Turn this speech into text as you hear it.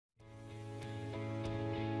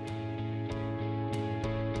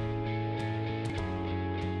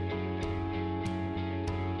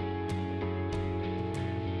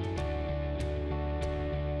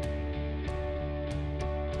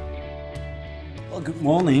Well, good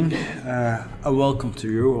morning and welcome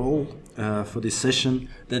to you all for this session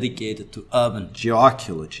dedicated to urban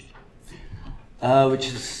geoarchaeology, which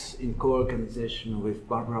is in co-organization with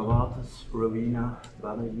Barbara Waters, Rowena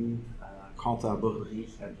Banerjee, Quentin Borderie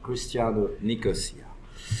and Cristiano Nicosia.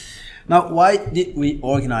 Now, why did we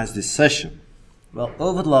organize this session? Well,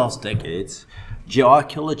 over the last decades,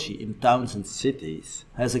 geoarchaeology in towns and cities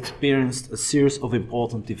has experienced a series of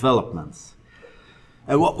important developments.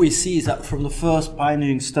 And what we see is that from the first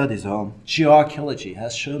pioneering studies on, geoarchaeology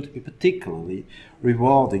has shown to be particularly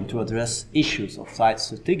rewarding to address issues of site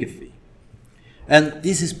stratigraphy. And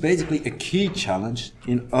this is basically a key challenge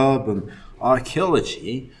in urban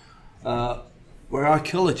archaeology, where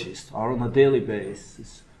archaeologists are on a daily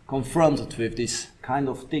basis confronted with this kind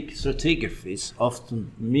of thick stratigraphies,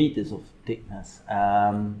 often meters of thickness,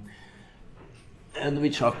 and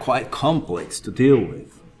which are quite complex to deal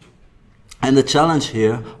with. And the challenge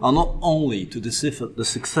here are not only to decipher the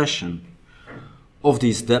succession of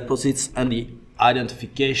these deposits and the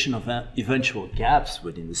identification of eventual gaps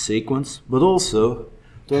within the sequence, but also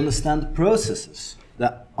to understand the processes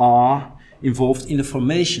that are involved in the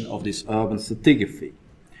formation of this urban stratigraphy.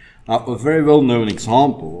 Now, a very well-known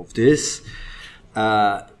example of this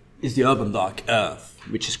is the urban dark earth,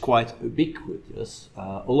 which is quite ubiquitous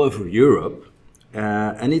all over Europe,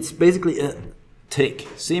 and it's basically a thick,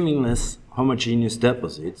 seamless, homogeneous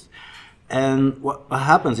deposits. And what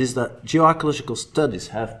happens is that geoarchaeological studies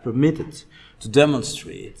have permitted to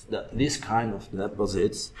demonstrate that this kind of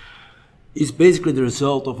deposits is basically the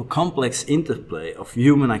result of a complex interplay of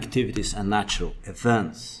human activities and natural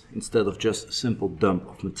events, instead of just a simple dump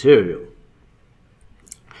of material.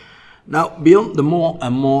 Now, beyond the more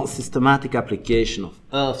and more systematic application of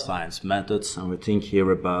earth science methods, and we think here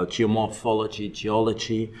about geomorphology,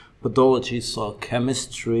 geology, pedology, soil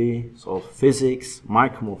chemistry, soil physics,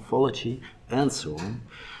 micromorphology, and so on,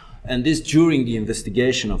 and this during the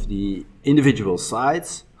investigation of the individual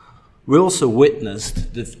sites, we also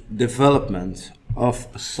witnessed the development of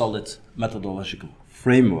a solid methodological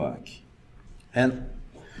framework. And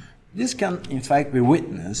this can, in fact, be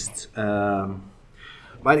witnessed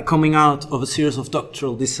by the coming out of a series of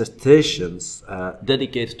doctoral dissertations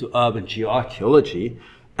dedicated to urban geoarchaeology,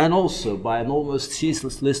 and also by an almost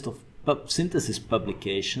ceaseless list of synthesis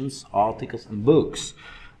publications, articles and books.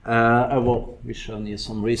 We've shown you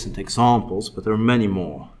some recent examples, but there are many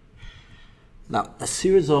more. Now, a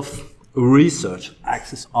series of research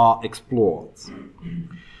axes are explored.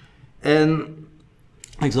 And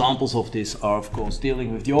examples of this are, of course,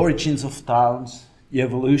 dealing with the origins of towns, the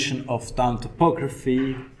evolution of town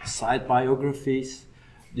topography, site biographies,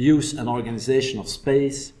 the use and organization of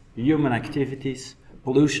space, human activities,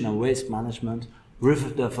 pollution and waste management, river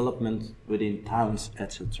development within towns,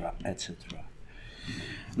 etc., etc.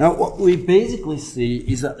 Now, what we basically see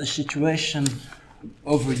is that the situation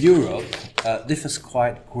over Europe differs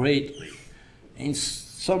quite greatly. In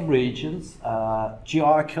some regions,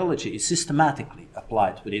 geoarchaeology is systematically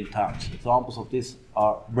applied within towns. Examples of this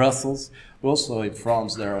are Brussels, but also in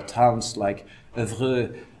France there are towns like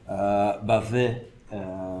Évreux, Bavay,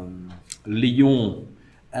 Lyon,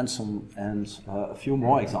 and a few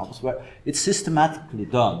more examples where it's systematically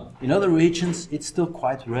done. In other regions, it's still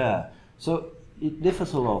quite rare. So it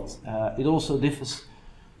differs a lot. It also differs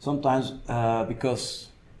sometimes because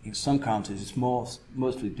in some countries it's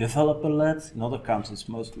mostly developer-led, in other countries it's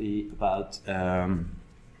mostly about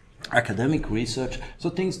academic research. So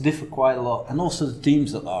things differ quite a lot, and also the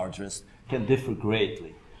themes that are addressed can differ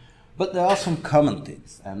greatly. But there are some common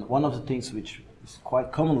things, and one of the things which is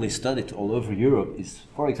quite commonly studied all over Europe is,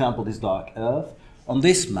 for example, this dark earth. On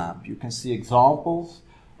this map you can see examples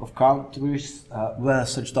of countries where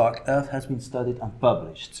such dark earth has been studied and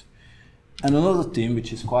published. And another theme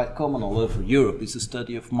which is quite common all over Europe is the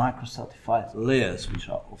study of microstratified layers, which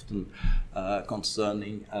are often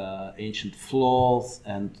concerning ancient floors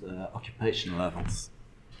and occupation levels.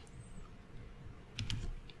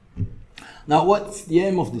 Now, what's the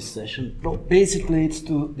aim of this session? Well, basically it's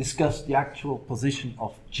to discuss the actual position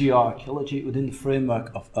of geoarchaeology within the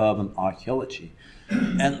framework of urban archaeology.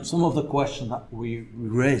 And some of the questions that we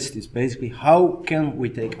raised is basically how can we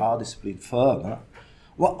take our discipline further?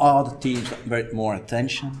 What are the themes that merit more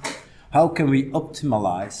attention? How can we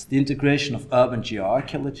optimize the integration of urban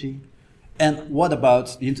geoarchaeology? And what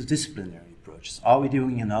about the interdisciplinary approaches? Are we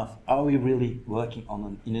doing enough? Are we really working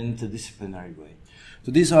in an interdisciplinary way?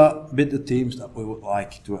 So these are a bit the themes that we would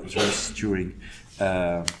like to address during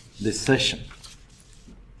this session.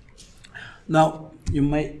 Now, you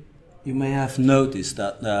may have noticed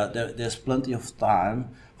that there's plenty of time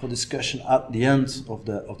for discussion at the end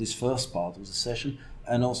of this first part of the session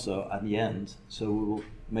and also at the end. So we will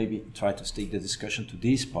maybe try to stick the discussion to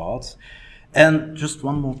these parts. And just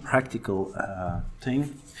one more practical thing.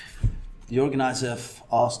 The organizers have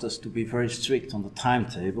asked us to be very strict on the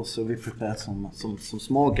timetable, so we prepared some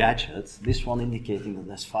small gadgets. This one indicating that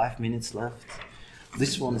there's 5 minutes left.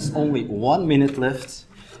 This one is only 1 minute left.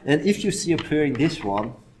 And if you see appearing this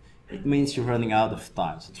one, it means you're running out of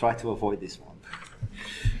time, so try to avoid this one.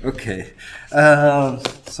 Okay,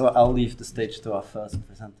 so I'll leave the stage to our first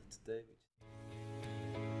presenter.